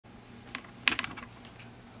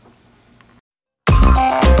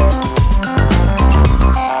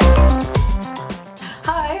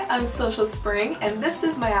Social Spring, and this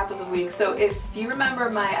is my app of the week. So if you remember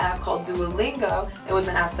my app called Duolingo, it was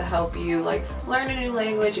an app to help you like learn a new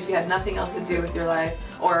language if you had nothing else to do with your life,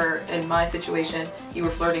 or in my situation, you were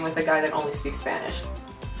flirting with a guy that only speaks Spanish.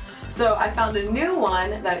 So I found a new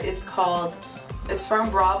one that it's from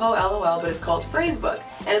Bravo LOL, but it's called Phrasebook,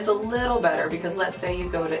 and it's a little better because let's say you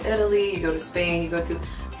go to Italy, you go to Spain, you go to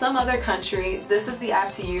some other country, this is the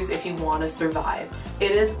app to use if you want to survive.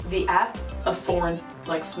 It is the app of foreign,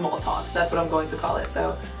 like, small talk. That's what I'm going to call it.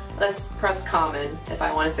 So let's press common if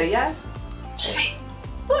I want to say yes. Sí.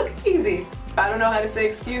 Look, easy. If I don't know how to say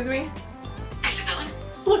excuse me, Perdón.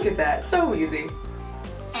 look at that, so easy.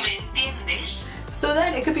 ¿Me entiendes? So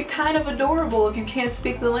then it could be kind of adorable if you can't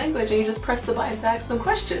speak the language and you just press the button to ask them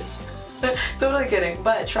questions. Totally kidding,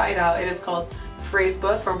 but try it out. It is called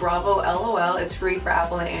Phrasebook from Bravo LOL. It's free for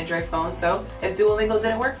Apple and Android phones, so if Duolingo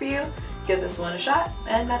didn't work for you, give this one a shot,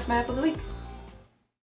 and that's my app of the week.